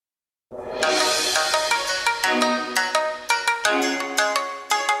Xin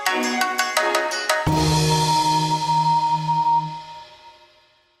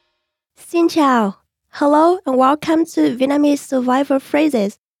chào. Hello and welcome to Vietnamese Survival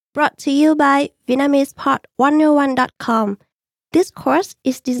Phrases, brought to you by VietnamesPod101.com. This course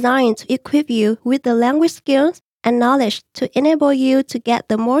is designed to equip you with the language skills and knowledge to enable you to get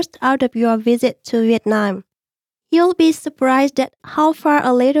the most out of your visit to Vietnam. You'll be surprised at how far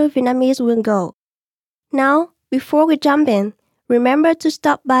a little Vietnamese will go. Now, before we jump in, remember to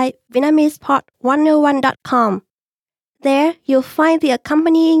stop by VietnamesPod101.com. There, you'll find the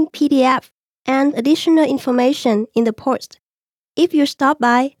accompanying PDF and additional information in the post. If you stop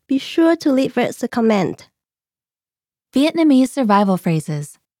by, be sure to leave us a comment. Vietnamese survival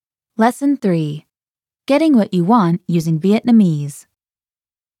phrases. Lesson 3. Getting what you want using Vietnamese.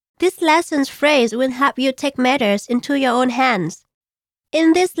 This lesson's phrase will help you take matters into your own hands.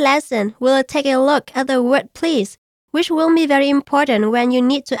 In this lesson, we'll take a look at the word please, which will be very important when you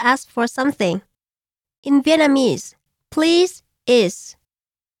need to ask for something. In Vietnamese, please is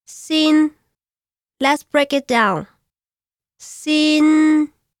xin. Let's break it down.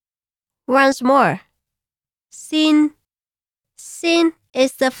 Xin. Once more. Xin. Xin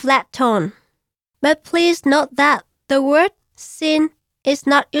is the flat tone. But please note that the word xin is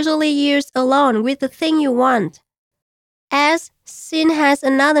not usually used alone with the thing you want. As xin has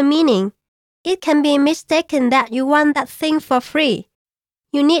another meaning, it can be mistaken that you want that thing for free.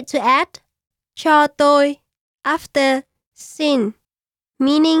 You need to add cho tôi after xin,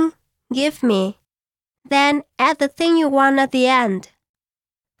 meaning give me. Then add the thing you want at the end.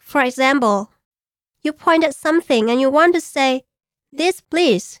 For example, you point at something and you want to say, this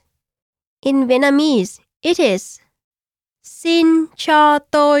please. In Vietnamese, it is xin cho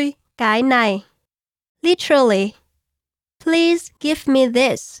tôi cái này. Literally, please give me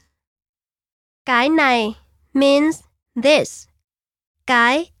this. Cái này means this.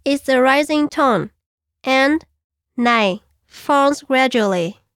 Cái is the rising tone, and này falls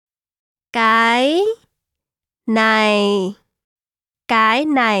gradually. Cái này. Cái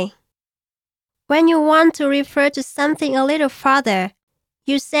này. When you want to refer to something a little farther,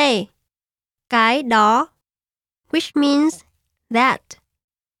 you say cái đó, which means that.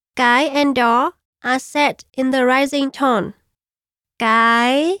 Cái and đó are set in the rising tone.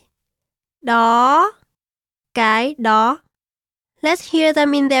 Cái đó. Cái đó. Let's hear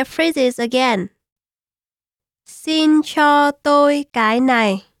them in their phrases again. Xin cho tôi cái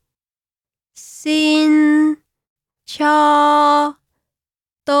này. Xin cho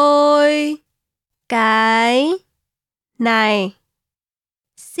tôi cái này.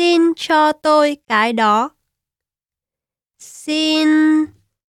 Xin cho tôi cái đó. Xin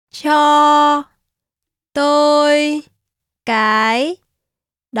cho tôi cái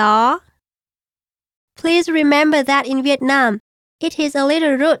đó. Please remember that in Vietnam, it is a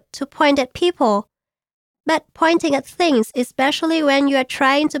little rude to point at people. But pointing at things, especially when you are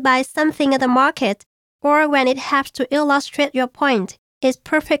trying to buy something at the market or when it has to illustrate your point, is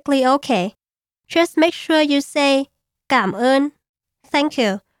perfectly okay. Just make sure you say cảm ơn, thank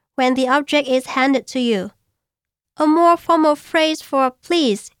you, when the object is handed to you. A more formal phrase for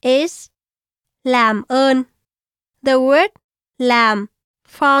please is làm ơn. The word làm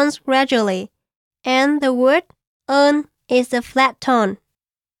falls gradually, and the word ơn is a flat tone.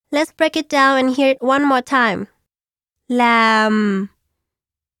 Let's break it down and hear it one more time. Làm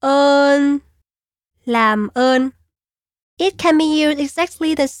ơn. Làm ơn. It can be used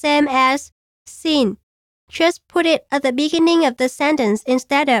exactly the same as xin. Just put it at the beginning of the sentence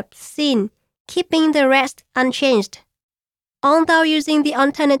instead of xin, keeping the rest unchanged. Although using the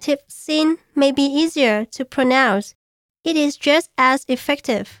alternative xin may be easier to pronounce, it is just as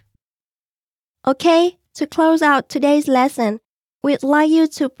effective. Okay, to close out today's lesson, we'd like you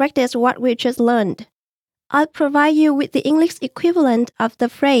to practice what we just learned. I'll provide you with the English equivalent of the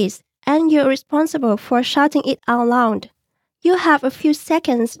phrase, and you're responsible for shouting it out loud. You have a few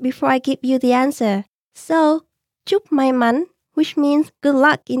seconds before I give you the answer. So, chúc may mắn, which means good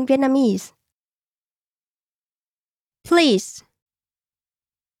luck in Vietnamese. Please.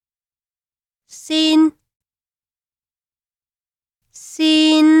 Xin.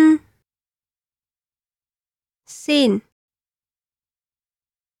 Xin. Xin.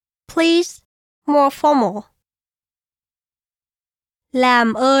 Please, more formal.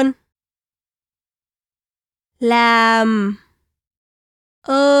 Làm ơn. Làm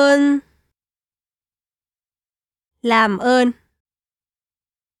ơn. Làm ơn.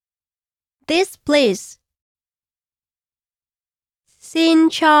 This please. Xin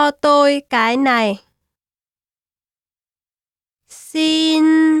cho tôi cái này. Xin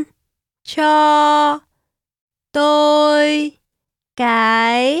cho tôi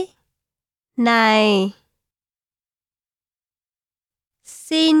cái này.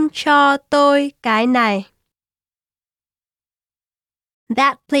 Xin cho tôi cái này.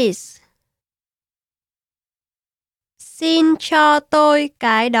 That please. Xin cho tôi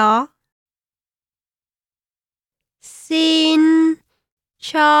cái đó. Xin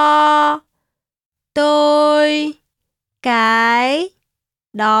cho tôi cái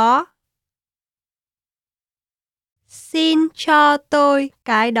đó. Xin cho tôi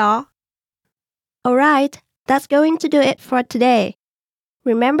cái đó. Alright, that's going to do it for today.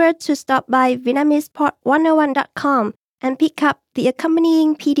 Remember to stop by VietnamesePod101.com and pick up the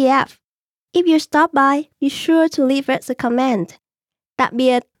accompanying PDF. If you stop by, be sure to leave us a comment. Tạm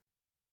biệt